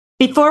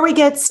Before we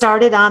get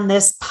started on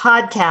this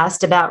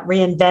podcast about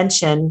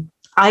reinvention,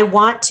 I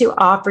want to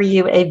offer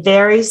you a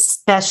very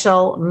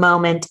special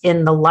moment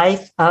in the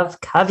life of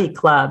Covey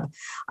Club.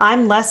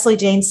 I'm Leslie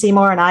Jane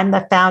Seymour, and I'm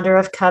the founder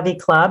of Covey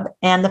Club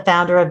and the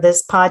founder of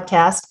this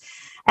podcast.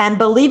 And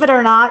believe it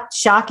or not,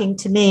 shocking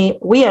to me,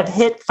 we have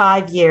hit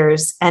 5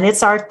 years, and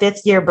it's our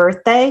 5th year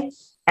birthday.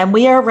 And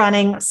we are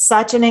running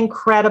such an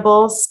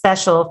incredible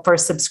special for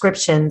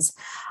subscriptions.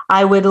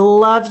 I would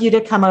love you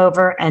to come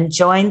over and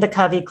join the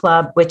Covey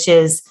Club, which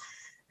is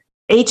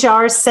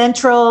HR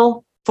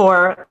Central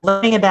for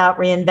learning about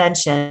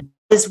reinvention.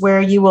 This is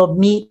where you will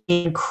meet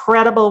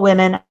incredible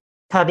women at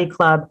Covey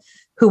Club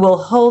who will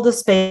hold a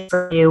space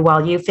for you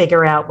while you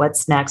figure out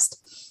what's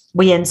next.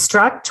 We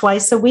instruct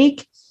twice a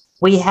week.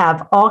 We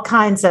have all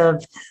kinds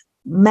of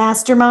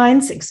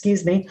masterminds,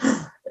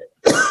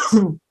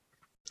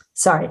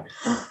 Sorry.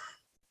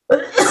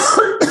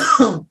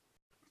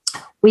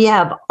 We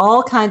have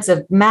all kinds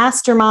of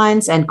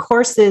masterminds and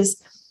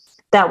courses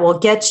that will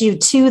get you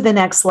to the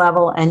next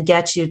level and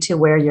get you to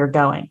where you're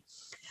going.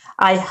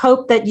 I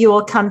hope that you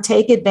will come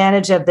take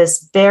advantage of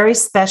this very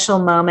special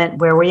moment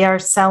where we are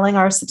selling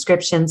our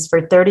subscriptions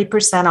for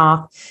 30%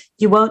 off.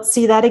 You won't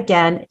see that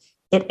again.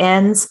 It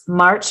ends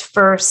March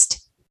 1st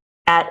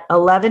at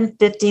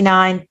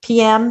 11:59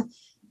 p.m.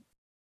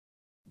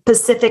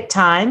 Pacific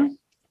time.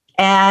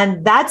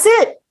 And that's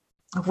it.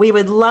 We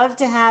would love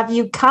to have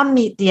you come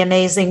meet the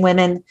amazing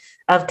women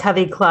of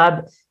Covey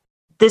Club.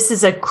 This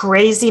is a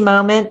crazy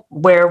moment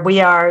where we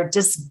are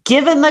just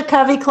giving the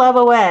Covey Club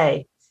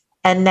away.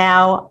 And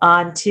now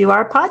on to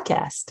our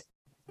podcast.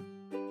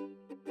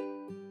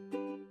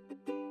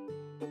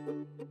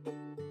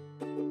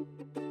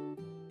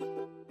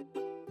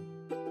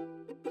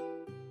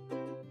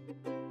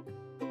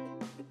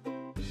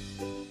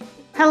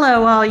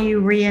 Hello, all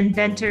you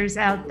reinventors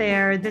out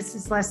there. This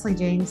is Leslie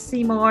Jane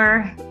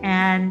Seymour,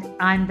 and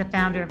I'm the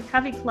founder of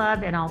Covey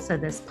Club and also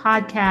this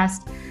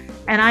podcast.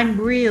 And I'm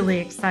really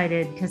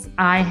excited because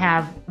I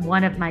have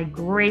one of my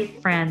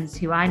great friends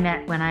who I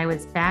met when I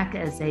was back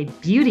as a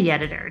beauty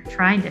editor,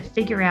 trying to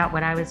figure out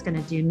what I was going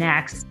to do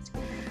next.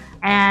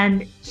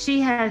 And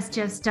she has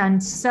just done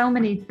so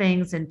many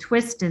things and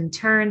twists and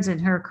turns in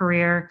her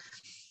career.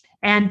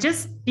 And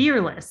just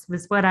fearless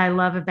was what I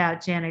love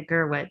about Janet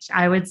Gerwich.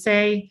 I would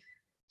say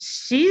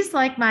she's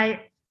like my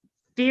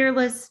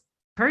fearless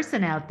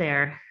person out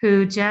there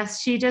who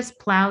she just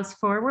plows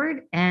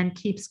forward and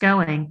keeps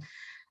going.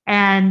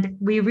 And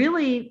we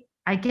really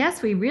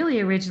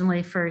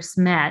originally first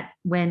met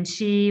when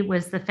she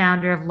was the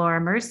founder of Laura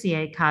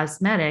Mercier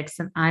Cosmetics,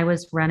 and I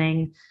was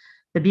running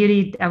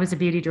I was a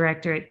beauty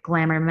director at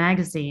Glamour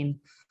magazine.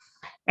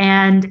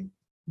 And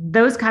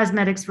those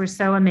cosmetics were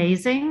so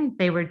amazing.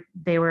 It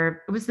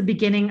was the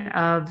beginning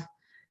of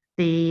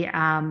the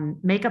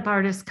makeup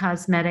artist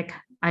cosmetic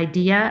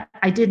idea.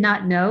 I did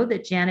not know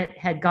that Janet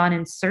had gone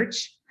in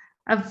search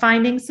of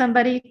finding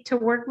somebody to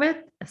work with.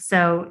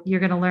 So you're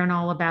going to learn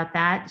all about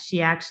that.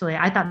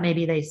 I thought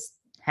maybe they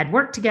had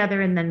worked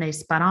together and then they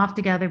spun off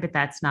together, but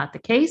that's not the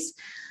case.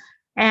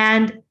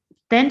 And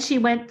then she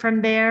went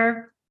from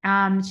there.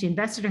 She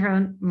invested her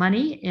own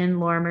money in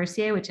Laura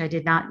Mercier, which I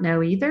did not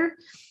know either.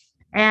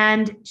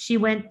 And she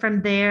went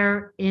from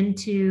there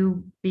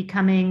into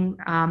becoming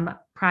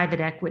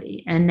private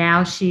equity. And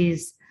now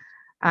she's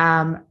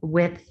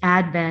with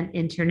Advent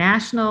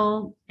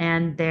International,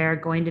 and they're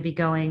going to be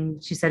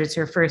she said it's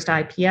her first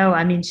IPO.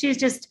 I mean, she's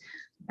just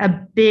a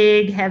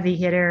big, heavy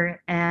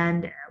hitter,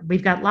 and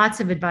we've got lots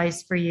of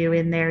advice for you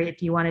in there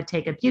if you want to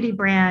take a beauty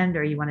brand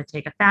or you want to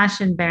take a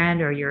fashion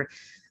brand or your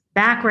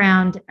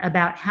background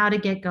about how to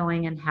get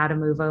going and how to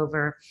move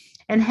over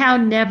and how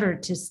never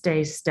to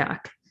stay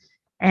stuck.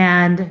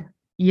 And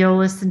you'll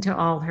listen to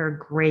all her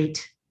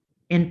great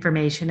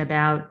information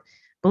about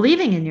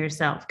believing in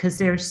yourself, because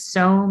there's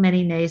so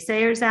many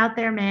naysayers out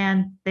there,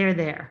 man. They're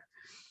there.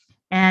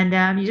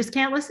 And you just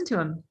can't listen to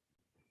them.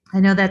 I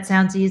know that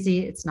sounds easy.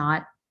 It's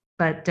not,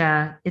 but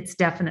it's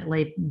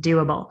definitely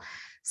doable.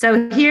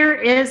 So here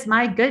is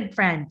my good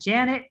friend,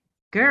 Janet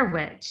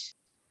Gerwich.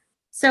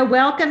 So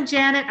welcome,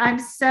 Janet. I'm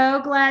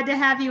so glad to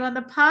have you on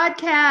the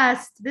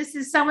podcast. This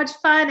is so much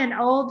fun, an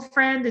old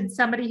friend and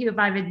somebody who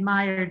I've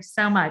admired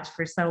so much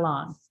for so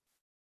long.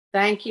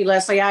 Thank you,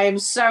 Leslie. I am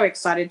so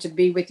excited to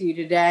be with you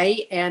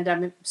today, and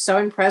I'm so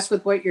impressed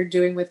with what you're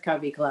doing with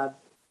Covey Club.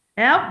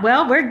 Yeah,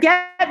 well, we're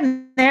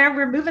getting there.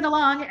 We're moving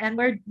along, and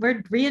we're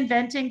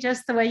reinventing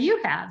just the way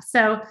you have.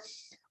 So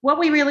what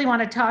we really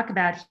want to talk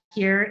about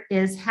here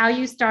is how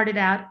you started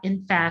out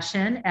in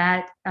fashion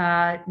at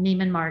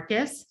Neiman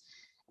Marcus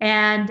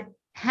and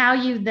how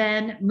you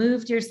then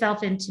moved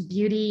yourself into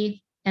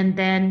beauty and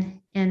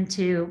then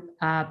into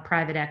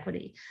private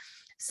equity.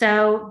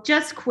 So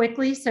just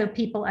quickly, so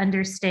people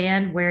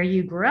understand where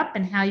you grew up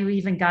and how you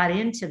even got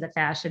into the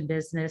fashion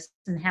business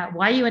and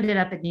why you ended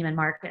up at Neiman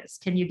Marcus.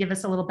 Can you give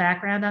us a little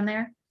background on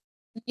there?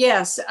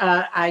 Yes,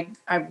 I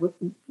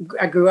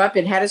grew up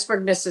in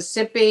Hattiesburg,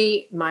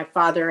 Mississippi. My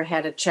father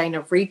had a chain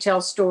of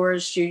retail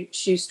stores,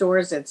 shoe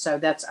stores, and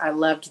so I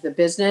loved the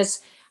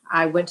business.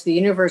 I went to the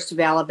University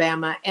of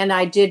Alabama, and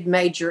I did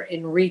major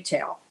in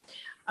retail.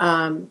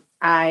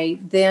 I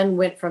then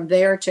went from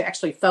there to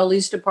actually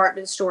Foley's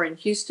department store in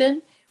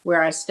Houston,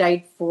 where I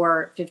stayed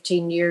for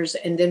 15 years,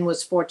 and then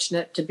was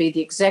fortunate to be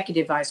the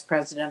executive vice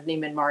president of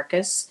Neiman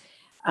Marcus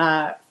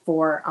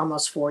for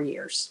almost 4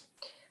 years.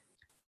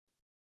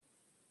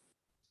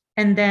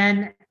 And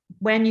then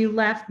when you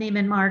left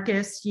Neiman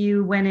Marcus,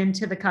 you went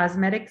into the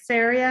cosmetics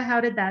area. How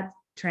did that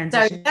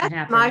transition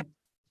happen? My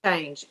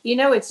change.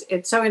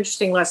 It's so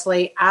interesting,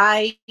 Leslie.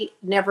 I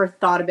never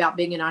thought about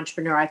being an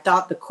entrepreneur. I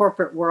thought the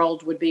corporate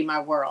world would be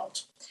my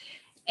world.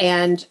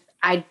 And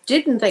I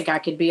didn't think I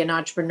could be an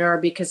entrepreneur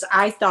because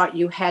I thought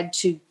you had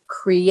to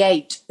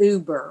create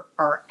Uber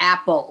or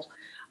Apple.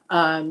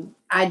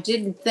 I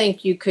didn't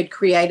think you could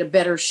create a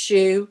better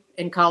shoe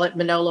and call it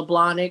Manolo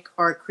Blahnik,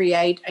 or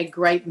create a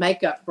great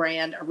makeup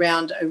brand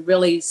around a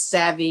really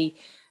savvy,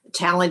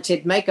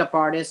 talented makeup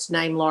artist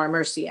named Laura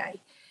Mercier.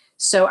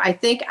 So I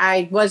think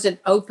I wasn't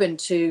open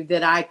to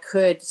that I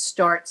could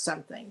start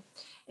something.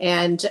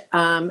 And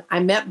I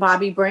met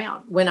Bobby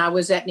Brown when I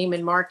was at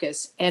Neiman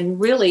Marcus. And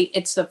really,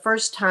 it's the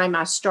first time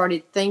I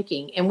started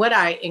thinking. And what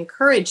I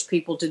encourage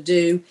people to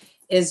do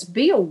is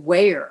be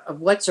aware of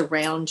what's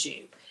around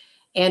you.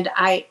 And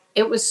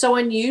it was so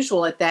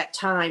unusual at that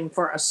time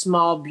for a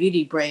small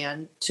beauty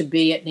brand to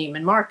be at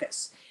Neiman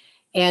Marcus.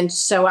 And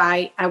so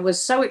I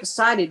was so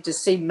excited to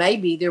see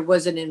maybe there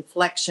was an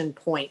inflection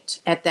point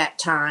at that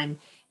time.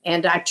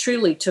 And I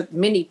truly took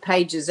many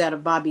pages out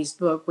of Bobby's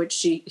book, which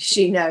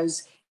she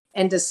knows,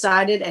 and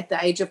decided at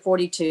the age of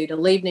 42 to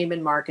leave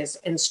Neiman Marcus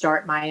and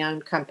start my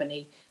own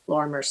company,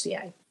 Laura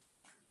Mercier.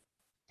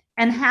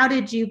 And how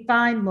did you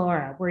find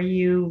Laura?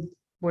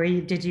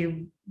 Did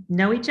you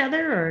know each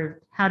other,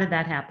 or how did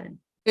that happen?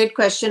 Good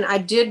question. I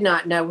did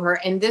not know her.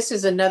 And this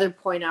is another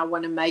point I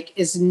want to make,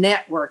 is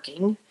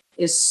networking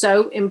is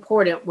so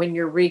important when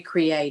you're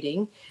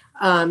recreating.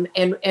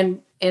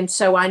 And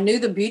so I knew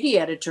the beauty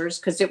editors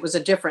because it was a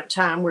different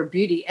time where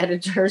beauty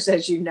editors,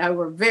 as you know,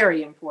 were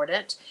very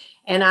important.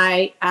 And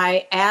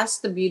I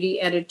asked the beauty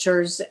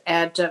editors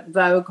at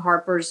Vogue,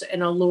 Harper's,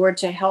 and Allure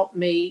to help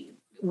me,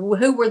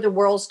 who were the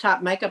world's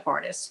top makeup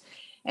artists.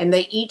 And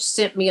they each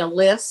sent me a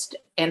list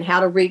and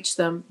how to reach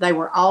them. They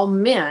were all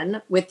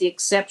men with the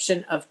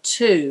exception of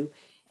 2.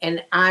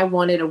 And I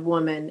wanted a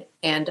woman,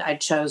 and I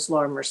chose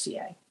Laura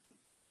Mercier.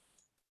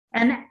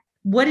 And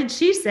what did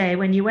she say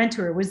when you went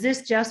to her? Was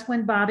this just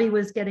when Bobby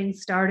was getting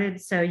started?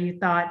 So you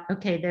thought,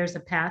 okay, there's a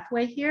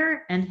pathway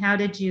here. And how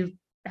did you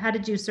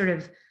sort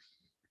of,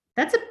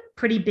 that's a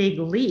pretty big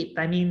leap.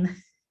 I mean,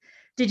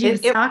 did you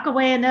sock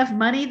away enough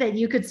money that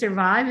you could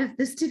survive if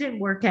this didn't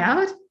work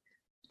out?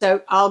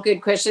 So all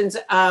good questions.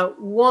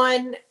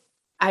 One,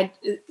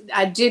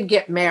 I did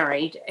get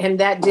married, and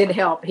that did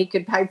help. He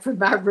could pay for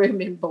my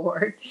room and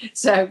board.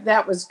 So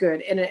that was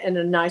good in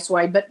a nice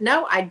way. But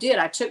no, I did.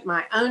 I took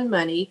my own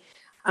money.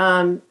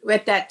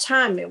 At that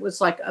time, it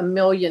was like $1.3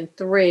 million,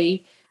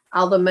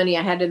 all the money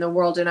I had in the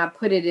world, and I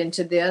put it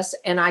into this.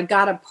 And I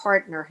got a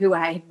partner who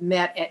I had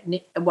met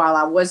while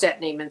I was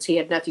at Neiman's. He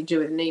had nothing to do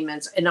with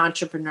Neiman's, an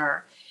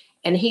entrepreneur.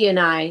 And he and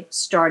I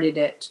started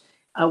it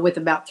with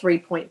about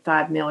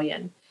 $3.5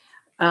 million.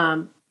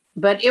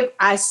 But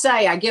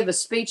I give a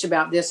speech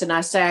about this, and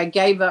I say I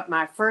gave up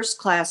my first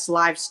class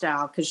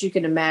lifestyle, because you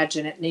can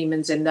imagine at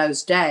Neiman's in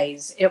those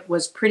days, it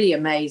was pretty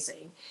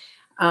amazing.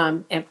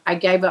 And I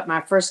gave up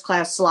my first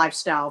class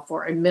lifestyle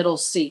for a middle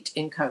seat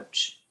in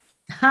coach.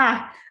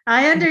 Ha,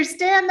 I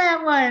understand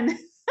that one.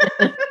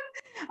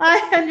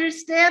 I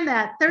understand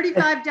that.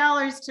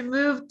 $35 to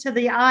move to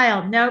the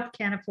aisle. Nope,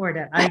 can't afford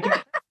it.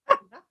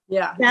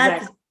 Yeah,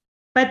 exactly.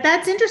 But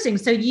that's interesting.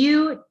 So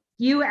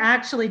you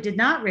actually did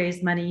not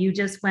raise money. You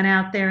just went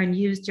out there and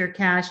used your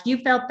cash. You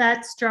felt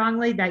that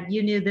strongly that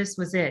you knew this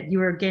was it.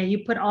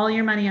 You put all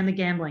your money on the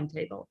gambling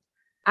table.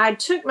 I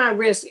took my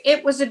risk.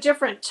 It was a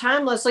different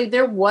time, Leslie.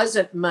 There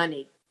wasn't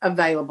money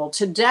available.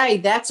 Today,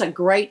 that's a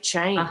great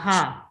change.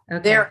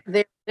 Okay.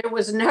 There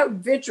was no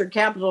venture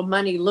capital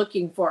money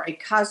looking for a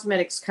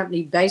cosmetics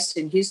company based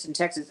in Houston,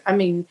 Texas. I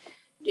mean,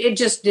 it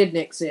just didn't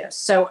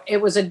exist. So it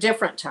was a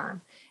different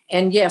time.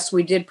 And yes,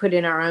 we did put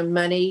in our own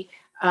money.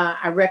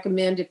 I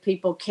recommend if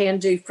people can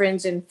do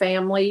friends and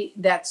family,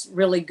 that's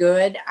really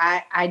good.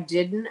 I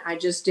didn't. I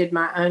just did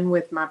my own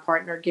with my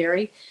partner,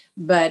 Gary.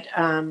 But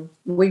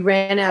we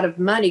ran out of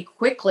money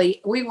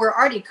quickly. We were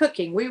already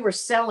cooking. We were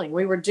selling.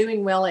 We were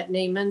doing well at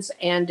Neiman's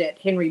and at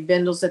Henry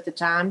Bendel's at the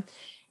time.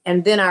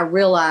 And then I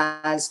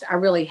realized I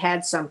really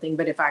had something,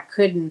 but if I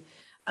couldn't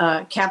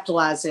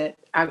capitalize it,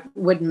 I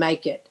wouldn't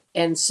make it.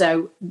 And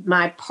so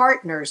my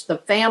partners, the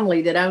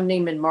family that owned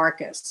Neiman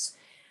Marcus,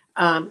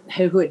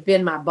 who had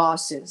been my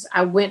bosses,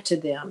 I went to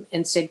them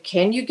and said,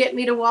 can you get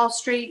me to Wall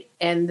Street?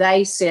 And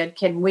they said,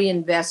 can we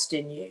invest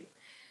in you?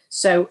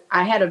 So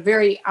I had a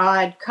very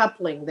odd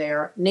coupling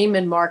there.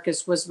 Neiman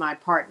Marcus was my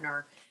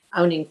partner,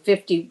 owning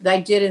 50.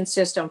 They did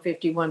insist on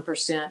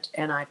 51%,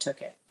 and I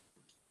took it.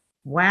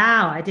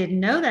 Wow, I didn't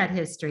know that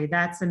history.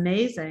 That's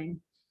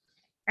amazing.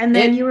 And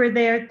then you were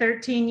there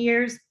 13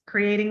 years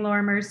creating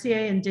Laura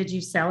Mercier, and did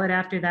you sell it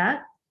after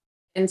that?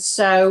 And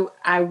so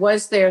I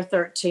was there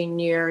 13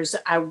 years.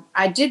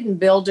 I didn't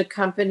build a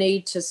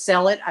company to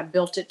sell it, I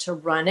built it to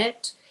run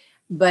it.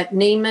 But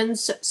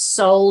Neiman's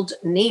sold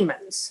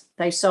Neiman's.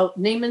 They sold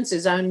Neiman's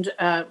is owned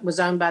was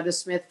owned by the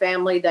Smith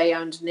family. They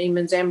owned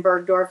Neiman's and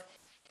Bergdorf,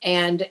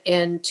 and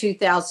in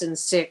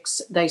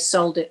 2006 they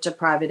sold it to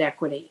private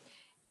equity.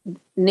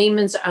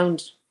 Neiman's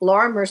owned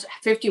Laura Mercier,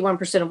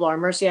 51% of Laura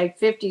Mercier,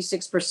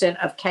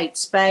 56% of Kate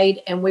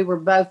Spade, and we were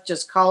both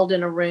just called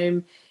in a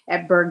room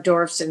at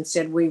Bergdorf's and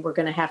said we were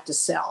going to have to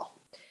sell.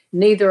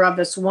 Neither of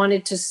us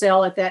wanted to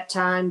sell at that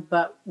time,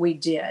 but we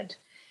did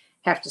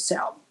have to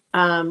sell.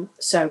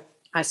 So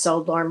I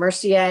sold Laura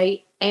Mercier.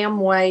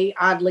 Amway,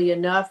 oddly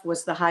enough,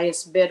 was the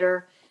highest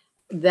bidder.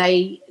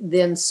 They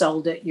then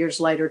sold it years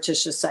later to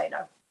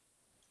Shiseido.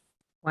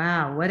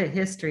 Wow, what a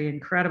history.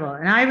 Incredible.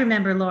 And I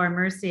remember Laura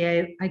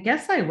Mercier. I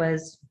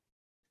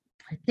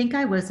think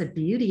I was a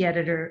beauty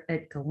editor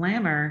at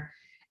Glamour,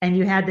 and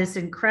you had this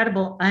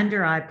incredible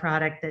under eye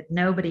product that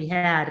nobody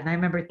had. And I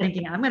remember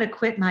thinking, I'm going to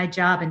quit my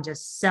job and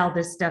just sell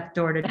this stuff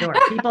door to door.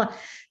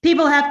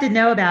 People have to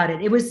know about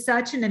it. It was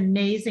such an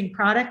amazing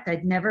product.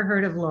 I'd never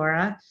heard of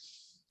Laura.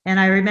 And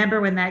I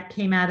remember when that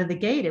came out of the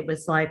gate, it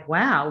was like,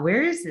 wow,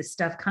 where is this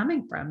stuff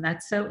coming from?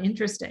 That's so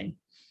interesting.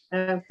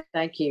 Oh,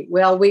 thank you.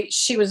 Well,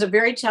 she was a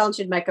very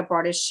talented makeup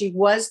artist. She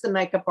was the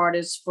makeup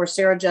artist for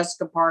Sarah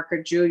Jessica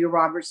Parker, Julia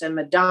Roberts, and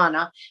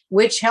Madonna,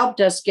 which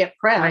helped us get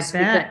press. I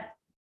bet.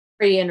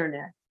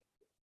 Pre-internet.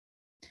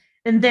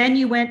 And then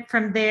you went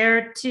from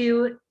there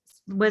to,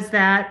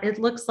 it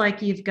looks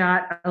like you've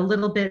got a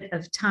little bit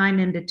of time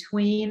in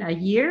between, a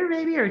year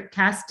maybe, or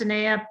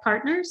Castanea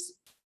Partners?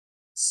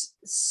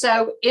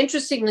 So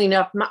interestingly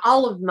enough,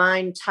 all of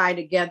mine tie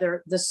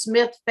together. The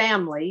Smith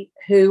family,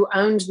 who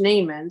owned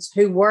Neiman's,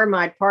 who were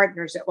my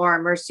partners at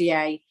Laura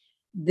Mercier,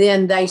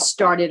 then they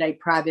started a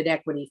private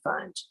equity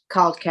fund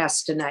called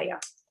Castanea.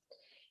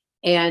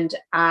 And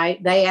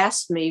they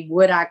asked me,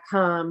 would I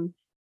come?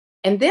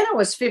 And then I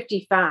was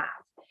 55.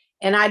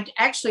 And I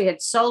actually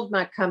had sold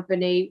my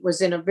company,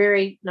 was in a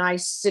very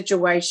nice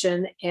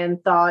situation,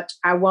 and thought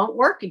I won't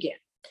work again.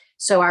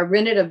 So I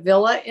rented a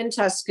villa in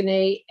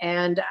Tuscany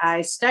and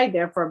I stayed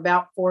there for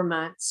about 4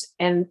 months.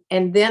 And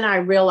then I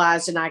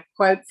realized, and I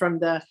quote from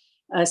the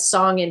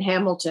song in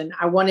Hamilton,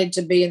 I wanted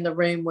to be in the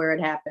room where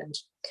it happened.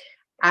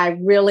 I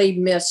really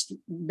missed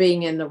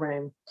being in the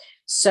room.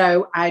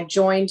 So I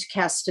joined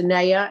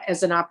Castanea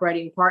as an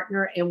operating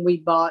partner, and we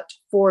bought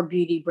 4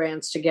 beauty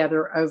brands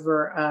together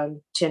over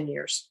 10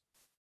 years.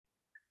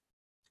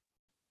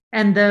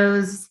 And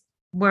those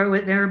were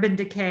with Urban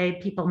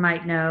Decay. People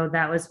might know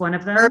that was one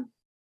of them.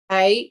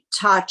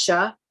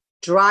 Tatcha,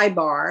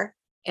 Drybar,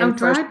 and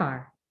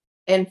Drybar.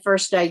 And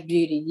First Aid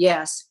Beauty,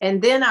 yes.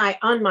 And then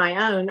on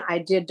my own, I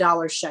did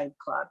Dollar Shave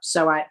Club.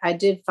 So I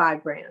did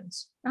 5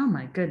 brands. Oh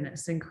my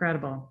goodness,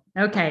 incredible.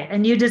 Okay.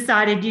 And you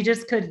decided you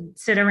just couldn't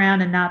sit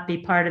around and not be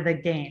part of the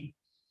game.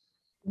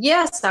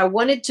 Yes, I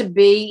wanted to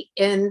be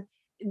in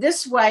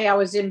this way. I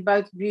was in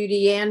both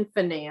beauty and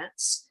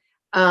finance.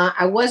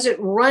 I wasn't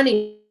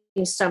running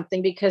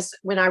something because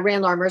when I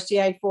ran Laura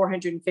Mercier,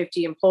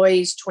 450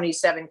 employees,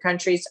 27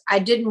 countries, I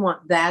didn't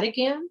want that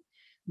again.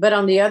 But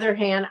on the other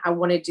hand, I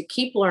wanted to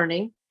keep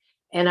learning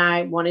and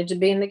I wanted to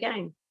be in the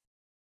game.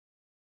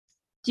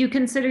 Do you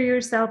consider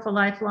yourself a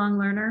lifelong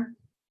learner?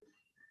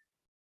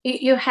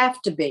 You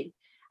have to be.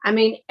 I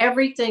mean,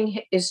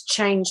 everything is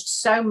changed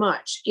so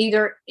much.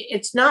 Either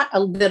it's not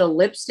that a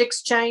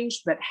lipstick's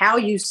changed, but how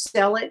you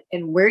sell it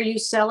and where you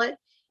sell it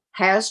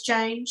has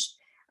changed.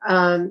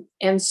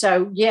 And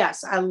so,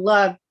 yes, I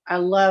love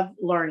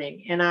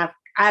learning, and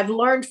I've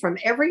learned from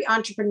every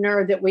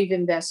entrepreneur that we've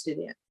invested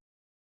in.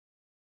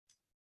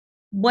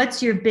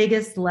 What's your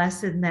biggest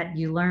lesson that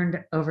you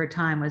learned over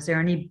time? Was there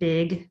any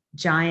big,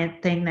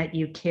 giant thing that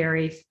you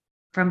carry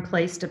from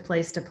place to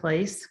place to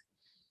place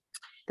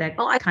that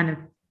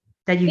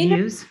that you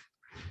use?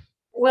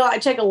 Well, I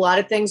take a lot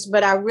of things,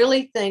 but I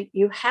really think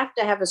you have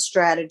to have a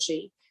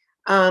strategy.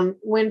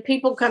 When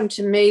people come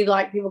to me,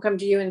 like people come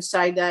to you and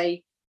say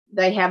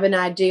they have an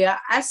idea,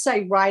 I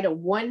say write a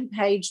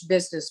 1-page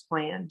business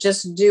plan.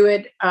 Just do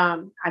it.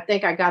 I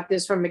think I got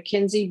this from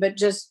McKinsey, but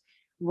just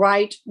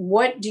write,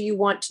 what do you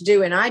want to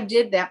do? And I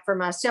did that for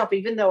myself,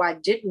 even though I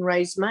didn't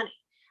raise money.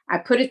 I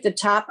put at the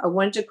top, I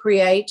want to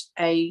create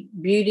a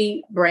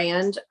beauty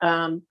brand,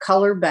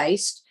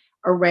 color-based,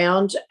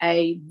 around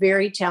a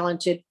very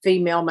talented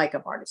female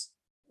makeup artist.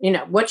 You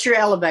know, what's your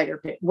elevator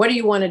pitch? What do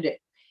you want to do?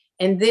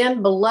 And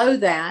then below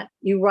that,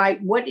 you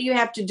write, what do you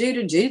have to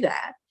do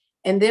that?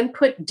 And then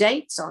put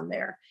dates on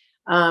there.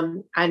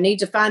 I need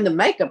to find the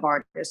makeup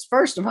artist,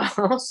 first of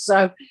all.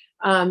 So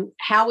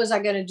how was I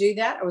going to do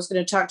that? I was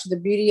going to talk to the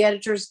beauty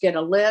editors, get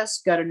a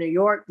list, go to New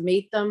York,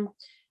 meet them,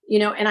 you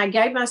know, and I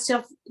gave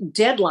myself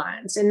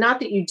deadlines. And not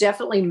that you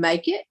definitely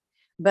make it,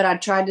 but I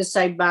tried to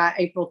say by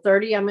April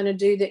 30, I'm going to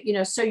do that, you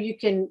know, so you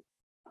can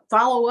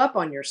follow up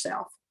on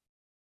yourself.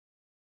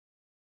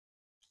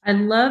 I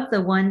love the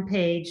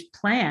 1-page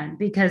plan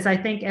because I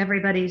think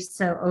everybody's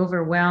so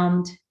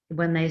overwhelmed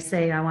when they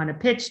say, I want a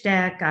pitch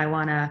deck, I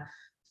want a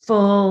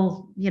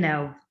full, you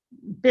know,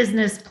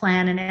 business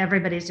plan and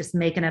everybody's just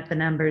making up the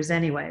numbers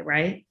anyway,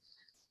 right?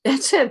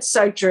 That's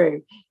so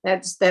true.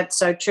 That's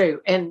so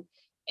true.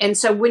 And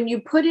so when you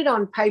put it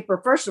on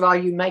paper, first of all,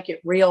 you make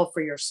it real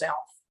for yourself.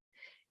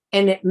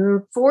 And it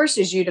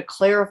forces you to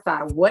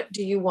clarify, what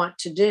do you want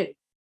to do?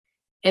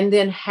 And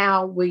then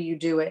how will you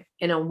do it?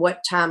 And on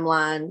what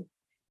timeline?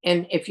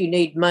 And if you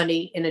need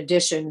money in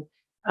addition,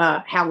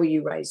 how will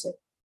you raise it?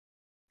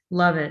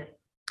 Love it.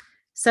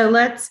 So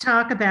let's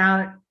talk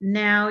about,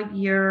 now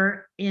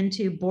you're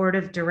into board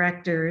of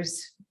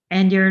directors,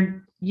 and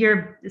you're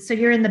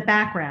in the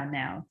background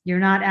now. You're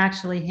not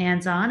actually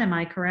hands-on, am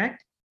I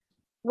correct?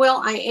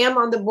 Well, I am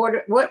on the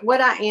board.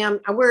 What I am,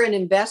 we're an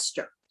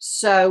investor.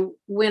 So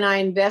when I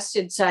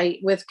invested, say,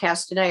 with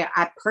Castanea,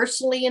 I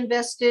personally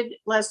invested,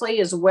 Leslie,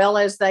 as well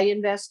as they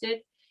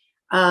invested.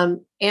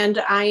 And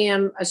I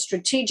am a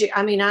strategic,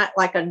 I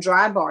like a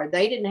Dry Bar,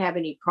 they didn't have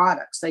any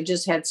products. They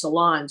just had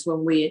salons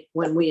when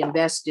we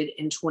invested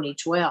in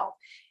 2012.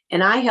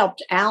 And I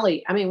helped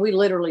Allie. We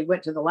literally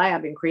went to the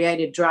lab and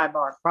created Dry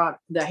Bar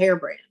product, the hair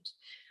brand.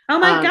 Oh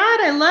my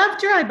God, I love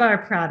Dry Bar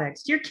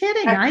products. You're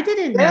kidding. I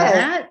didn't know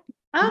that.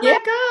 Oh Yeah.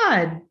 my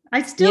God.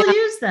 I still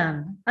use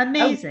them.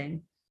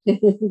 Amazing.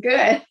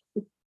 Good.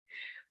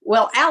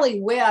 Well,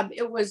 Allie Webb,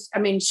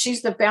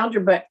 she's the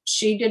founder, but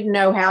she didn't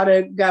know how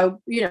to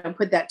go,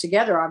 put that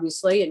together,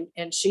 obviously.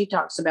 And she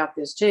talks about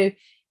this too,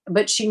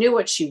 but she knew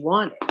what she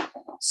wanted.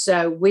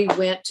 So we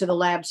went to the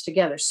labs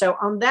together. So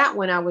on that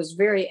one, I was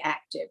very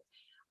active.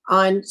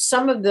 On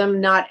some of them,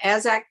 not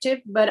as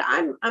active, but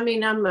I'm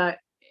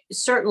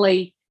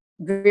certainly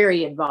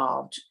very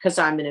involved, because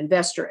I'm an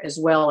investor as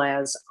well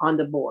as on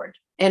the board.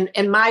 And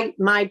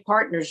my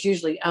partners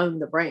usually own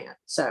the brand.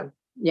 So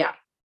yeah.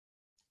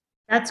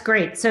 That's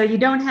great. So you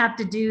don't have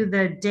to do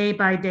the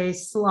day-by-day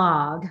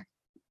slog,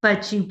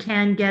 but you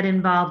can get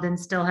involved and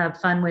still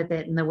have fun with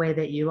it in the way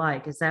that you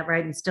like. Is that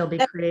right? And still be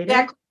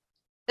creative?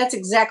 That's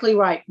exactly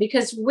right.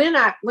 Because when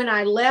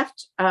I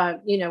left,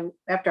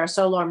 after I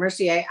sold Laura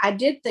Mercier, I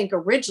did think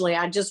originally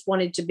I just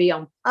wanted to be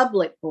on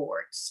public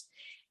boards.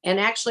 And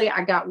actually,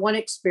 I got one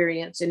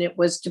experience, and it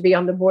was to be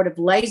on the board of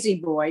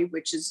La-Z-Boy,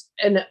 which is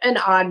an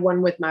odd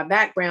one with my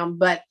background.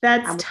 But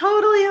that's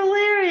totally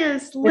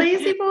hilarious.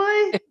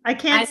 La-Z-Boy? I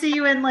can't see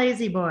you in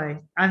La-Z-Boy.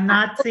 I'm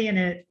not seeing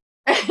it.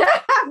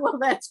 Well,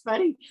 that's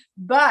funny.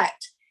 But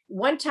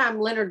one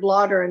time, Leonard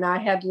Lauder and I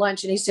had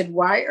lunch, and he said,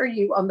 "Why are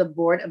you on the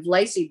board of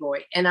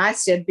La-Z-Boy?" And I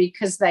said,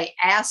 "Because they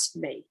asked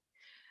me."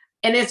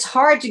 And it's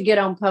hard to get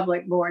on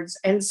public boards.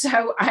 And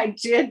so I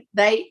did.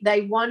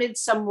 They wanted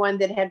someone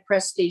that had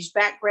prestige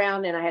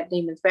background, and I had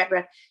Neiman's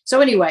background.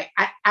 So anyway,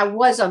 I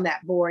was on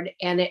that board,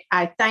 and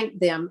I thank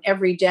them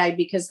every day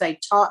because they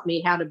taught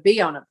me how to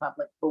be on a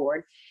public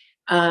board.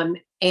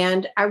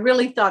 And I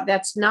really thought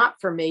that's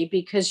not for me,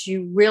 because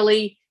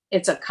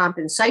it's a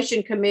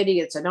compensation committee,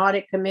 it's an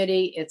audit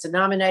committee, it's a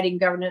nominating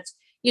governance.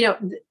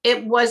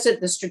 It wasn't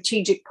the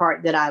strategic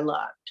part that I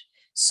loved.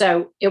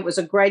 So it was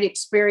a great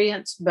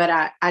experience,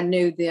 but I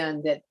knew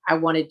then that I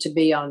wanted to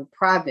be on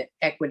private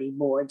equity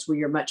boards where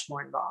you're much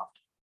more involved.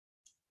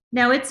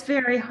 Now, it's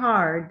very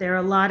hard. There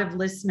are a lot of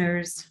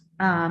listeners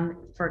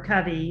for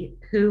Covey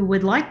who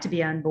would like to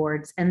be on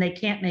boards, and they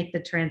can't make the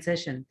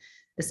transition,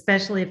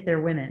 especially if they're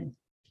women.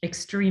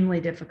 Extremely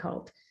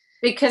difficult.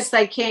 Because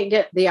they can't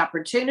get the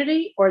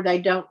opportunity, or they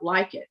don't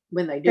like it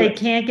when they do They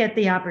can't get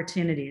the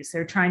opportunities.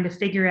 They're trying to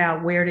figure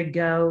out where to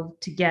go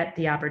to get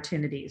the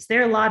opportunities.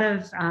 There are a lot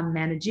of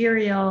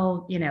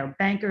managerial,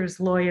 bankers,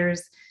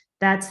 lawyers.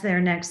 That's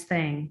their next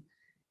thing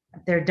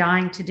they're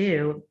dying to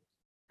do.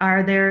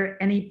 Are there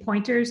any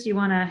pointers you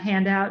want to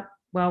hand out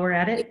while we're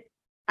at it?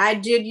 I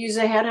did use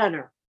a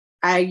headhunter.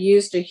 I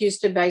used a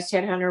Houston-based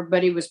headhunter,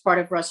 but he was part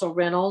of Russell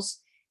Reynolds.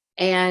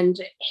 And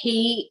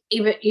he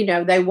even,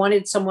 they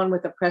wanted someone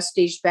with a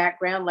prestige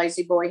background.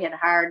 La-Z-Boy had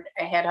hired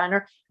a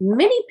headhunter.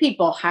 Many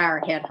people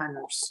hire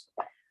headhunters.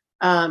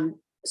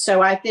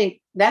 So I think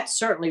that's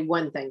certainly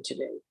one thing to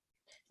do.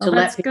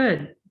 That's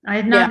good. I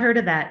had not heard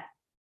of that.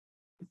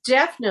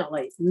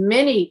 Definitely.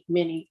 Many,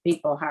 many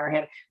people hire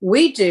headhunters.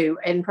 We do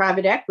in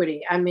private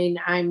equity.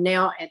 I'm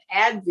now at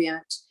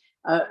Advent,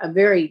 a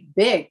very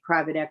big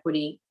private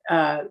equity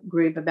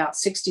group, about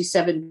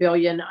 $67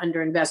 billion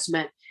under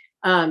investment.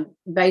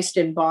 Based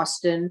in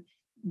Boston,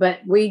 but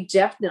we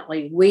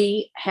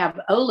have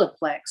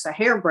Olaplex, a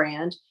hair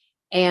brand,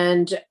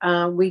 and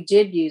we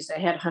did use a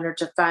headhunter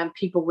to find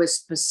people with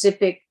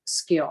specific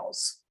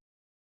skills.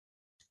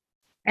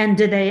 And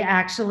do they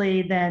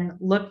actually then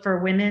look for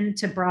women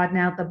to broaden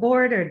out the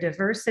board, or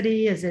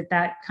diversity? Is it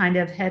that kind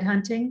of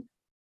headhunting?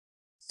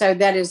 So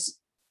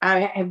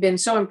I have been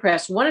so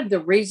impressed. One of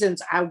the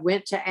reasons I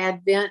went to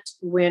Advent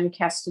when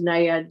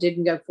Castanea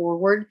didn't go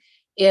forward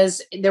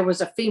is there was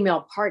a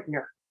female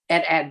partner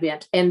at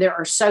Advent, and there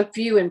are so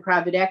few in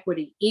private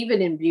equity,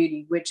 even in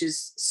beauty, which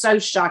is so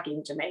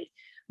shocking to me.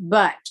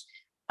 But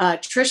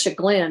Trisha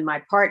Glenn,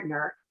 my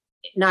partner,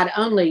 not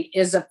only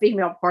is a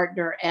female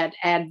partner at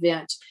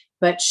Advent,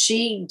 but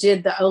she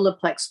did the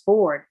Olaplex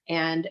board,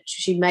 and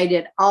she made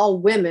it all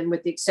women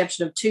with the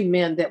exception of two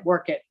men that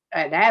work at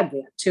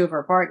Advent, two of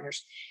her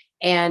partners.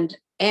 And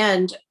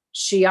And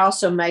she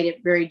also made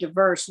it very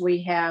diverse.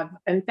 We have,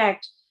 in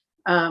fact,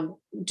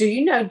 do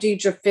you know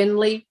Deidre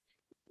Finley?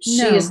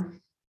 No.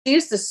 She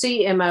is the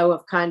CMO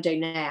of Condé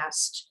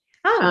Nast.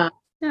 Oh,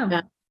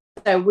 no.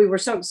 So we were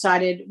so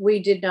excited. We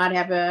did not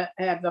have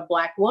a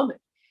Black woman.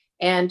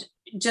 And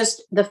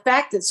just the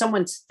fact that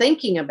someone's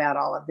thinking about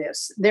all of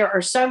this, there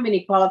are so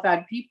many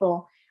qualified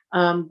people,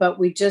 but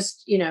we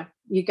just,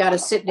 you got to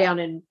sit down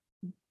and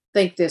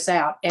think this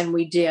out. And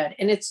we did.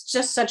 And it's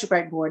just such a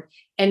great board.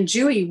 And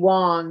Jui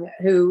Wong,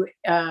 who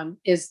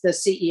is the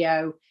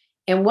CEO.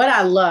 And what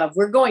I love,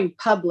 we're going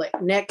public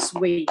next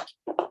week.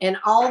 And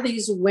all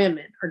these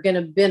women are going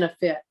to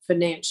benefit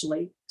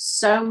financially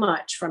so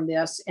much from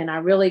this. And I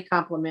really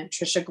compliment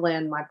Trisha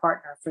Glenn, my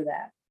partner, for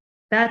that.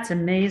 That's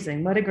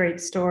amazing. What a great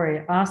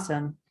story.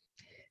 Awesome.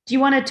 Do you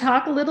want to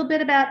talk a little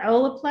bit about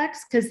Olaplex?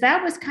 Because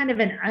that was kind of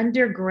an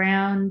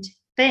underground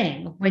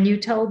thing. When you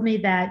told me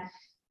that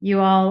you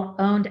all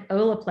owned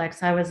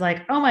Olaplex, I was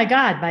like, oh my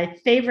God, my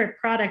favorite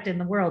product in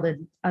the world.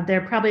 And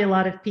there are probably a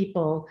lot of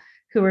people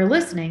who are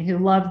listening who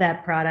love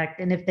that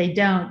product. And if they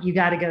don't, you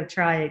got to go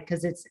try it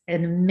because it's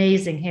an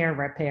amazing hair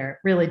repair. It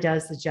really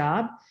does the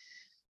job.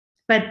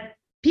 But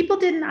people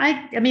didn't,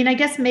 I mean, I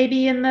guess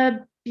maybe in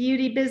the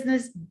beauty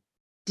business,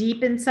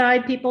 deep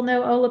inside, people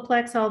know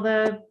Olaplex, all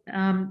the,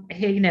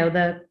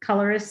 the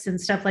colorists and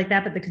stuff like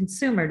that, but the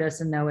consumer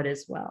doesn't know it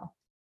as well.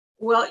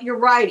 Well, you're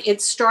right.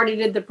 It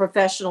started in the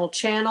professional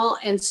channel,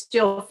 and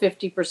still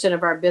 50%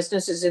 of our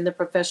business is in the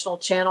professional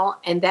channel.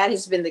 And that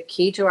has been the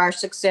key to our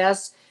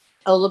success.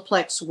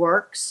 Olaplex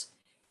works,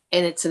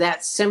 and it's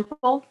that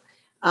simple.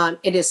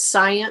 It is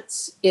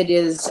science. It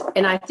is,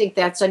 and I think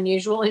that's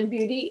unusual in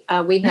beauty.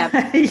 We have,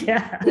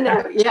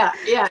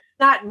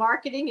 not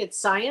marketing, it's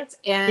science.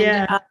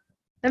 And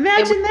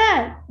imagine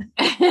that.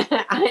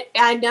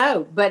 I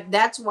know, but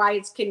that's why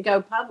it can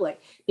go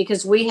public,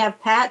 because we have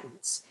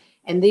patents,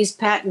 and these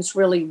patents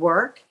really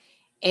work.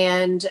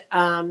 And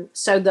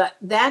so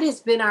that has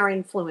been our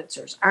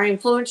influencers. Our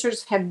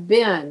influencers have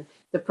been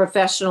the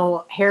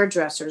professional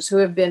hairdressers who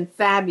have been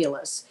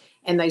fabulous,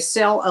 and they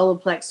sell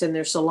Olaplex in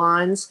their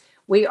salons.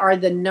 We are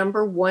the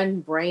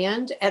 #1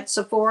 brand at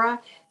Sephora.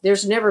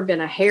 There's never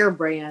been a hair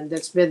brand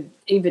that's been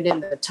even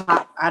in the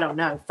top,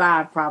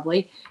 5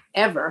 probably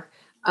ever,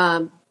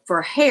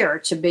 for hair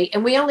to be.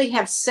 And we only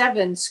have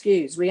 7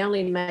 SKUs. We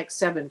only make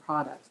 7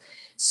 products.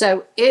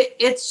 So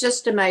it's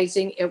just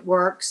amazing. It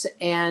works.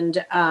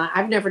 And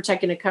I've never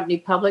taken a company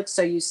public.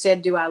 So you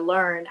said, do I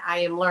learn? I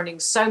am learning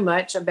so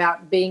much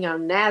about being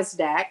on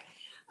NASDAQ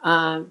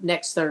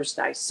next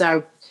Thursday.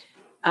 So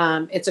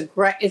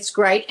it's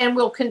great. And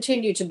we'll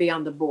continue to be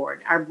on the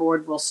board. Our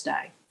board will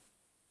stay.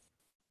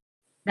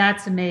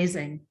 That's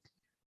amazing.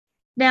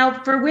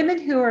 Now, for women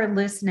who are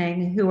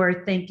listening, who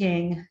are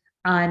thinking,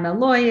 I'm a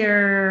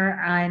lawyer,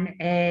 I'm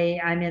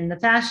in the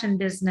fashion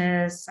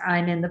business,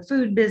 I'm in the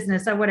food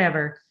business, or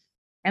whatever,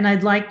 and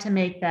I'd like to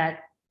make that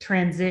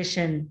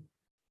transition,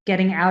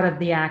 getting out of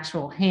the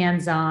actual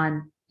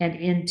hands-on and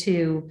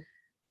into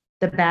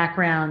the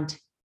background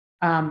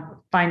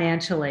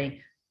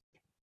financially.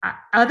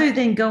 Other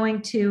than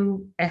going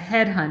to a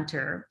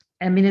headhunter,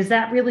 I mean, is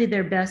that really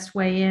their best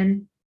way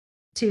in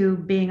to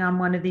being on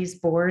one of these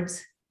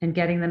boards and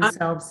getting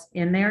themselves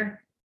in there?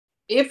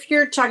 If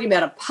you're talking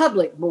about a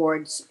public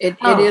boards, it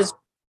is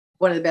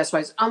one of the best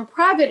ways. On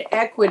private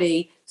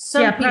equity,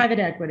 private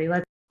equity.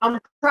 On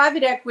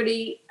private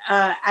equity,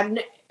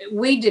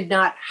 we did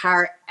not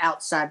hire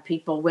outside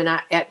people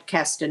at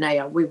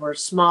Castanea. We were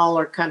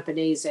smaller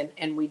companies,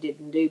 and we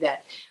didn't do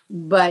that.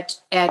 But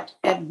at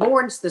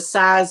boards the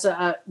size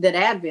that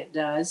Advent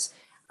does,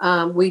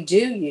 we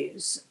do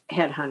use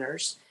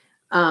headhunters,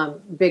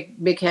 big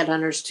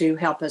headhunters, to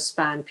help us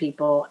find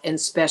people and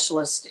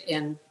specialists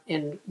in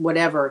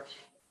whatever,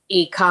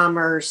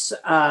 e-commerce,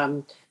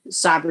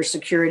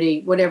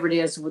 cybersecurity, whatever it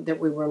is that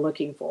we were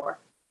looking for.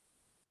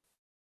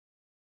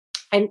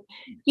 And,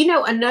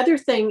 another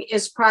thing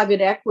is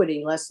private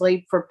equity,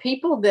 Leslie, for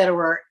people that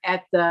are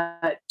at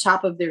the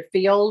top of their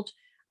field.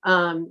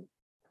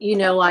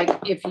 Like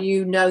if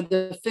you know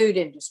the food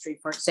industry,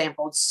 for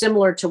example, it's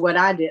similar to what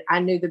I did. I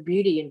knew the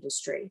beauty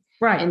industry.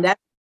 Right.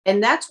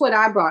 And that's what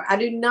I brought. I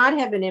do not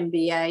have an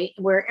MBA,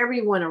 where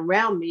everyone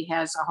around me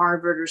has a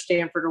Harvard or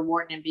Stanford or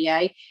Wharton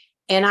MBA.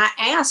 And I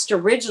asked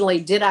originally,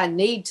 did I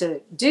need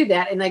to do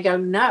that? And they go,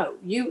 no,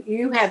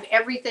 you have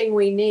everything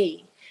we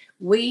need.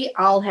 We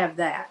all have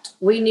that.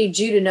 We need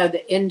you to know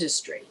the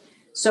industry.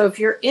 So if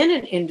you're in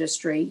an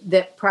industry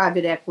that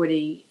private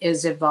equity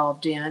is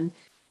involved in,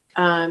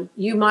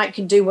 you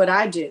could do what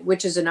I do,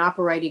 which is an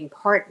operating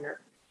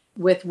partner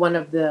with one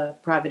of the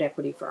private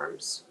equity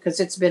firms, because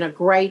it's been a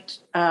great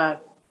 3rd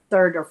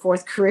or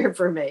 4th career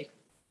for me.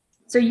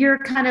 So you're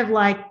kind of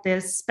like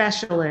this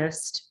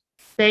specialist.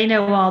 They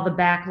know all the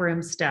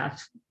backroom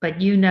stuff,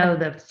 but you know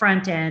the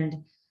front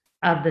end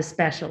of the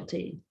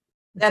specialty.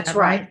 That's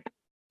right.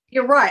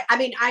 You're right. I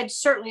mean, I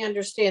certainly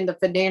understand the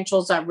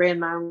financials. I ran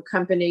my own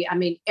company. I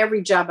mean,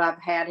 every job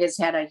I've had has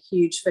had a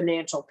huge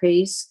financial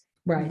piece.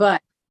 Right.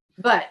 But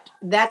But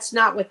that's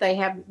not what they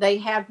have. They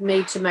have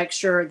me to make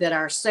sure that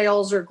our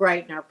sales are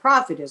great and our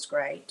profit is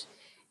great,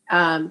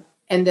 and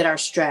that our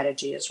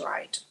strategy is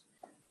right.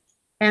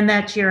 And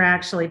that you're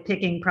actually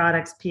picking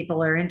products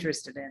people are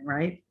interested in,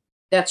 right?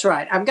 That's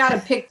right. I've got to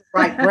pick the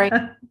right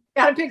brand.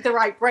 Got to pick the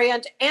right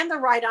brand and the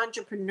right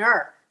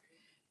entrepreneur,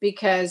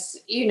 because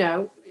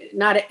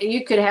not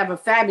you could have a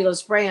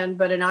fabulous brand,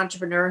 but an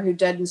entrepreneur who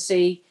doesn't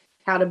see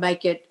how to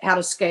make it, how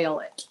to scale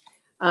it.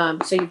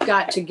 So you've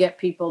got to get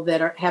people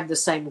that have the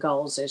same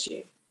goals as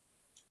you.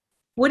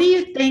 What do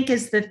you think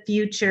is the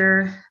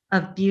future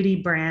of beauty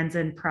brands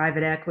and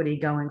private equity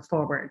going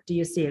forward? Do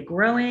you see it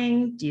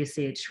growing? Do you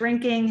see it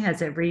shrinking?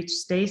 Has it reached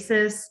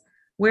stasis?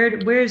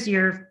 Where's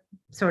your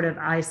sort of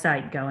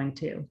eyesight going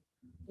to?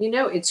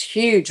 It's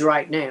huge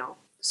right now.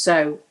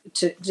 So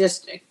to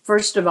just,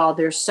 first of all,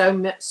 there's so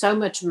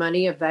much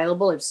money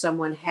available if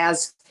someone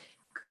has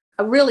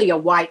really a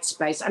white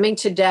space. I mean,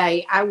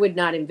 today I would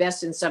not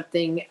invest in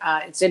something.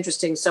 It's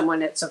interesting.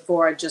 Someone at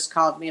Sephora just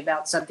called me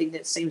about something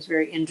that seems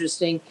very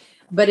interesting,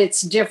 but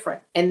it's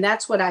different. And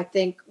that's what I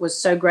think was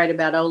so great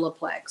about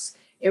Olaplex.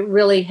 It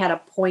really had a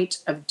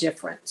point of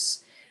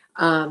difference.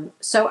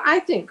 So I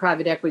think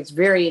private equity is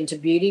very into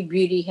beauty.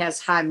 Beauty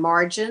has high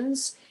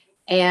margins.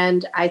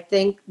 And I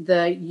think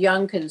the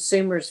young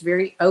consumer is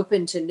very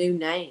open to new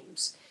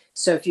names.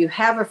 So if you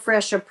have a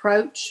fresh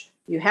approach,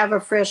 you have a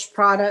fresh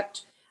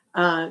product,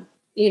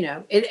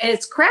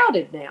 it's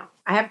crowded now.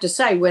 I have to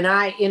say, when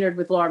I entered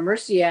with Laura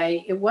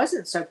Mercier, it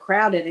wasn't so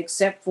crowded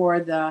except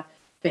for the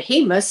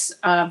behemoths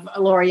of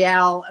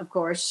L'Oreal, of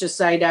course,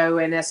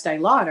 Shiseido and Estee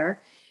Lauder.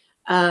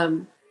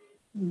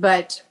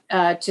 But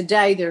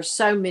today there's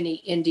so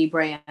many indie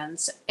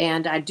brands,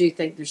 and I do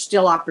think there's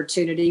still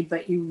opportunity,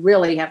 but you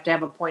really have to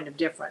have a point of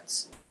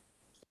difference.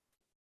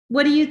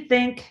 What do you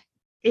think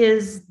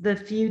is the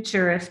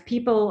future if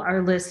people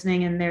are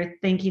listening and they're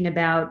thinking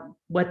about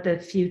what the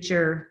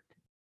future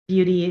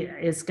beauty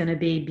is going to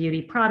be,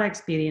 beauty products,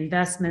 beauty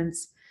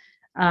investments,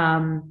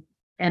 and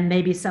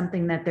maybe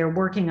something that they're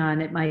working on,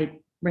 it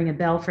might ring a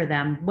bell for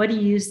them. What do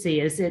you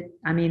see?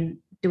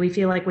 Do we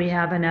feel like we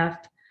have enough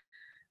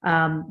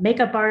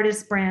makeup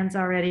artist brands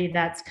already?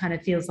 That's kind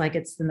of feels like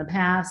it's in the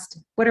past.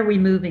 What are we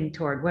moving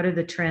toward? What are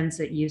the trends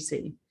that you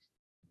see?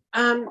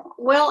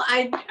 Well,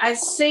 I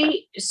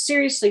see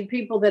seriously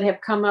people that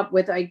have come up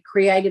with a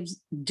creative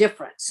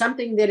difference,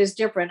 something that is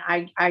different.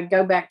 I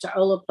go back to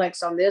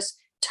Olaplex on this.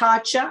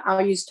 Tatcha,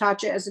 I'll use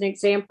Tatcha as an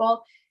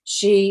example.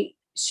 She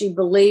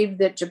believed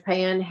that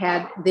Japan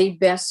had the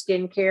best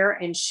skincare,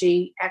 and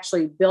she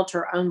actually built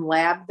her own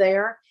lab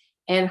there,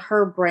 and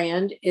her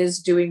brand is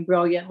doing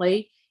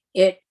brilliantly.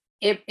 If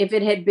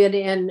it had been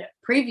in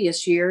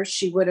previous years,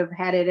 she would have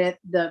had it at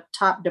the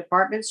top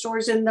department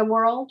stores in the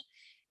world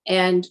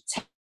and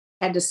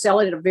had to sell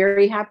it at a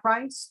very high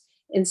price.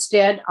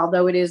 Instead,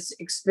 although it is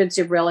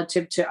expensive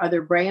relative to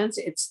other brands,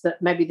 it's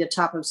maybe the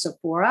top of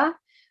Sephora,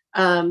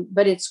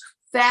 but it's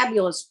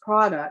fabulous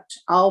product,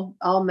 all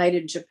made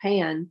in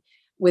Japan,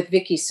 with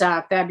Vicky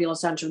Tsai,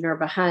 fabulous entrepreneur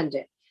behind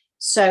it.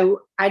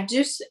 So I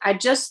just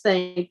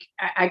think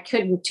I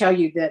couldn't tell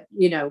you that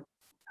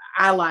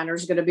eyeliner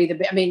is going to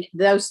be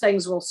those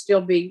things will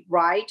still be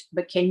right,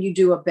 but can you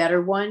do a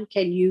better one?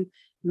 Can you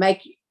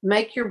make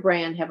your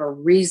brand have a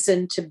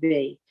reason to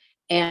be?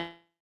 And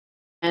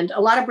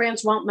a lot of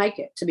brands won't make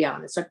it, to be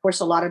honest. Of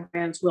course, a lot of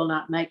brands will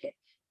not make it.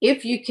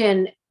 If you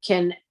can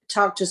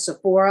talk to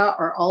Sephora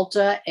or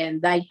Ulta and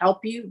they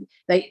help you,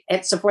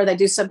 at Sephora, they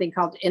do something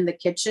called In the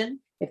Kitchen.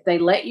 If they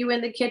let you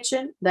in the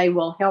kitchen, they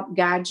will help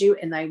guide you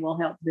and they will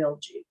help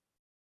build you.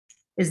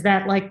 Is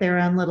that like their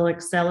own little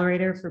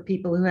accelerator for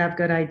people who have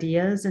good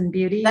ideas in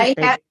beauty?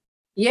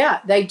 Yeah,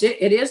 they do.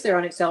 It is their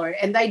own accelerator,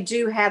 and they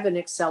do have an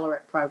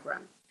accelerate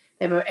program,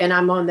 and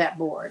I'm on that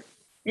board.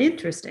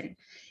 Interesting.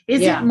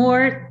 It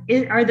more,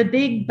 are the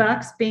big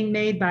bucks being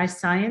made by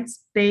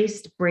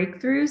science-based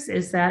breakthroughs?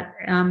 Is that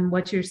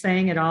what you're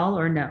saying at all,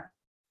 or no?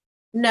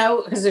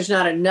 No, because there's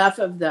not enough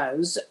of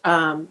those.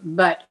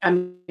 But I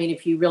mean,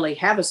 if you really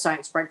have a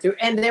science breakthrough,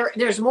 and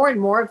there's more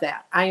and more of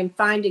that. I am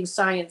finding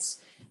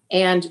science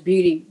and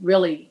beauty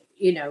really,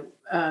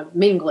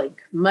 mingling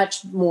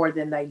much more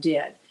than they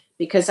did,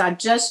 because I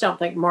just don't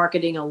think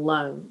marketing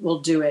alone will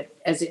do it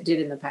as it did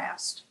in the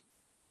past.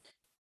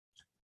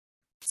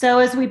 So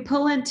as we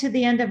pull into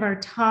the end of our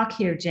talk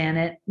here,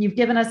 Janet, you've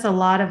given us a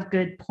lot of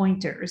good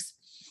pointers,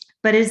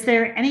 but is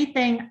there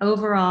anything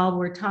overall,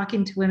 we're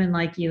talking to women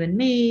like you and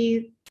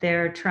me,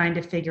 they're trying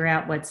to figure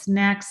out what's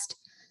next.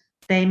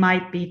 They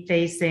might be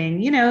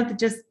facing,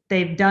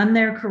 they've done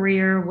their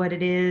career, what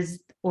it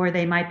is, or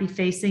they might be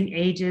facing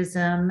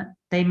ageism.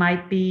 They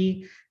might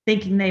be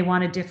thinking they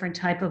want a different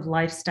type of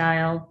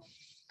lifestyle.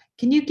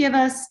 Can you give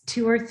us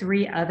 2 or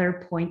 3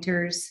 other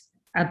pointers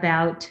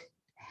about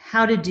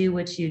how to do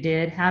what you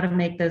did, how to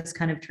make those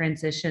kind of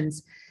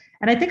transitions?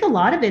 And I think a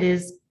lot of it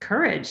is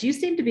courage. You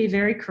seem to be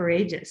very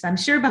courageous. I'm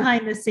sure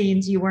behind the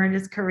scenes you weren't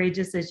as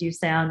courageous as you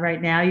sound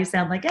right now. You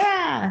sound like,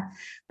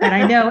 but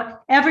I know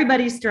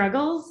everybody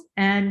struggles,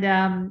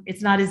 and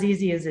it's not as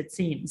easy as it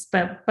seems.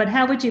 But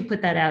how would you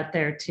put that out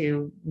there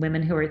to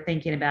women who are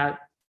thinking about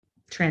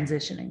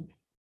transitioning?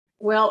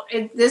 Well,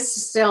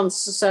 this sounds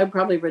so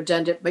probably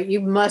redundant, but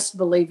you must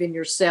believe in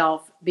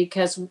yourself,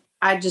 because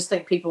I just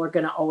think people are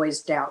going to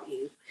always doubt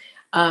you.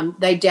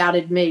 They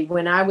doubted me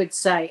when I would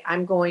say,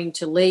 I'm going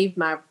to leave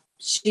my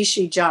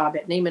she job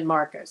at Neiman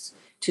Marcus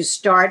to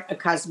start a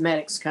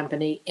cosmetics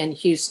company in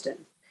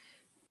Houston.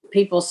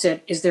 People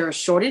said, is there a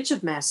shortage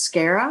of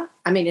mascara?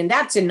 I mean, and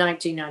that's in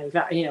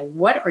 1995.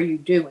 What are you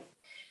doing?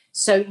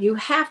 So you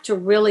have to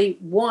really,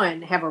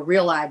 one, have a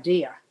real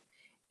idea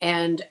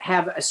and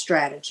have a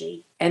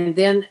strategy, and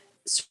then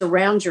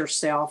surround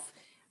yourself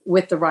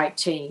with the right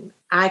team.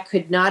 I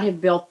could not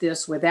have built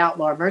this without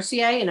Laura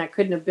Mercier, and I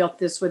couldn't have built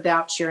this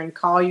without Sharon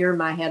Collier,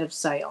 my head of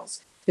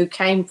sales, who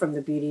came from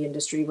the beauty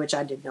industry, which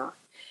I did not.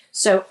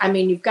 So, I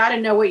mean, you've got to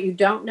know what you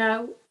don't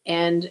know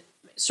and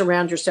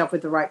surround yourself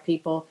with the right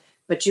people,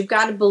 but you've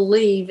got to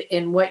believe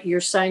in what you're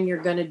saying you're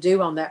going to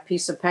do on that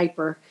piece of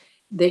paper,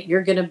 that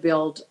you're going to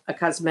build a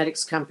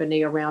cosmetics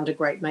company around a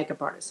great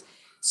makeup artist.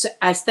 So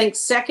I think,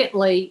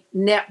 secondly,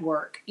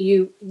 network.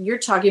 You're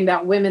talking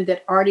about women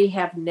that already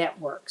have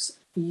networks.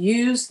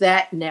 Use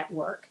that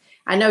network.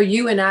 I know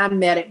you and I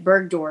met at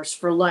Bergdorf's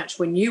for lunch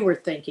when you were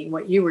thinking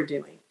what you were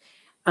doing.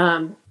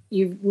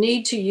 You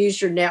need to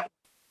use your network,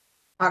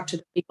 talk to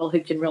the people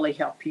who can really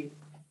help you.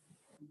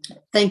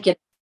 Think it.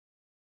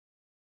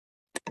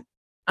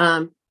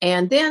 And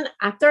then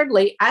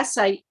thirdly, I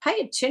say,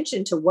 pay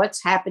attention to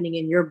what's happening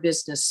in your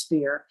business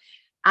sphere.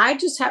 I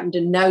just happened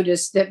to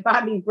notice that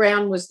Bobbi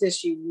Brown was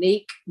this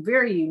unique,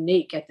 very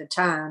unique at the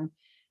time,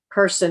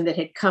 person that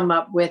had come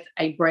up with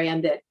a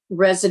brand that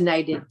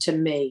resonated to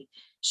me.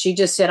 She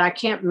just said, I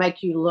can't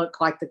make you look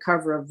like the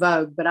cover of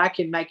Vogue, but I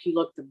can make you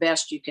look the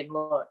best you can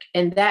look.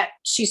 And that,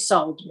 she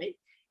sold me.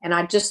 And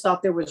I just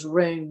thought there was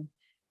room,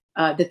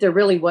 that there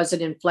really was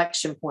an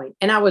inflection point.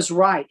 And I was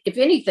right. If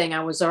anything,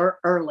 I was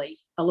early,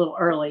 a little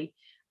early.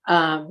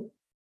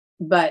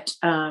 But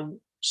I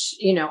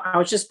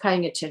was just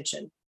paying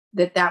attention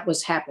that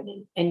was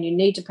happening. And you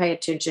need to pay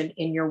attention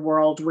in your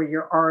world where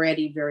you're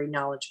already very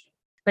knowledgeable.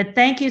 But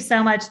thank you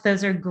so much.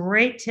 Those are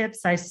great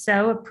tips. I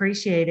so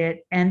appreciate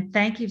it. And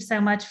thank you so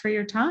much for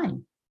your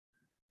time.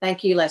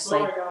 Thank you,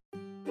 Leslie.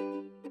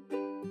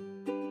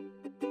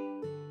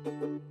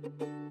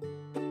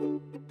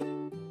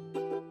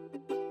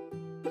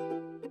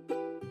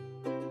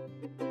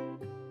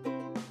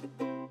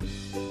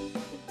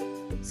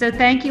 So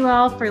thank you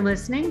all for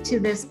listening to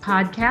this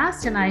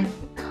podcast, and I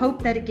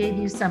hope that it gave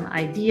you some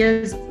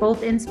ideas,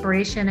 both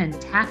inspiration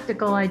and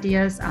tactical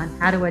ideas on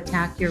how to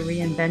attack your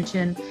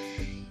reinvention.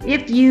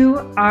 If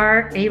you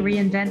are a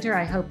reinventor,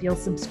 I hope you'll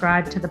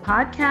subscribe to the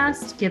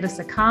podcast, give us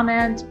a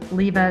comment,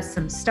 leave us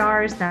some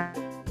stars. That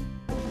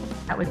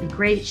would be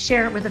great.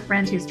 Share it with a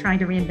friend who's trying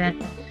to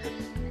reinvent.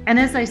 And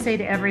as I say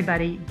to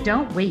everybody,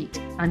 don't wait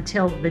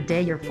until the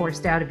day you're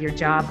forced out of your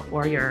job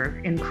or you're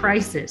in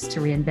crisis to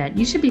reinvent.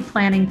 You should be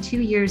planning 2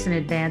 years in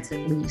advance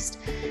at least.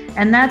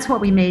 And that's what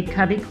we made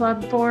Covey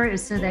Club for,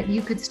 is so that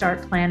you could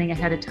start planning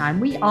ahead of time.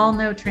 We all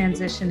know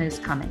transition is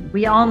coming.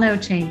 We all know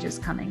change is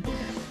coming.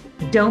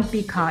 Don't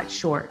be caught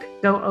short.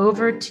 Go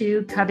over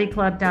to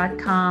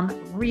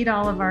coveyclub.com, read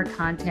all of our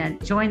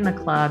content, join the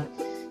club,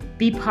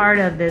 be part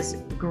of this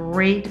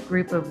great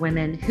group of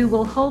women who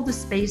will hold the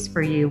space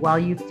for you while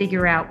you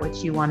figure out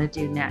what you want to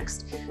do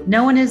next.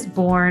 No one is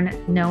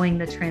born knowing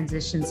the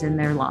transitions in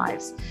their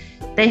lives.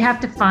 They have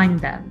to find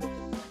them.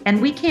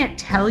 And we can't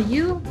tell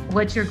you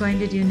what you're going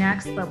to do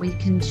next, but we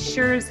can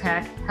sure as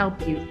heck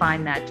help you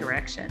find that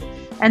direction.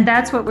 And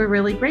that's what we're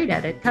really great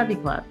at Covey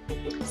Club.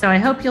 So I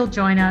hope you'll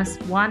join us.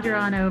 Wander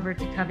on over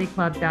to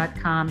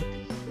coveyclub.com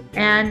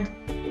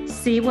and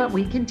see what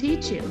we can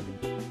teach you.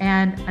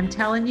 And I'm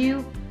telling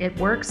you, it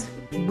works.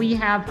 We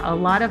have a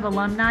lot of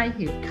alumni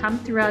who've come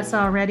through us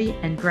already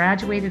and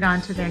graduated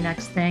onto their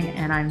next thing.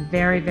 And I'm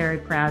very, very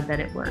proud that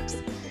it works.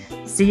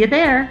 See you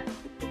there.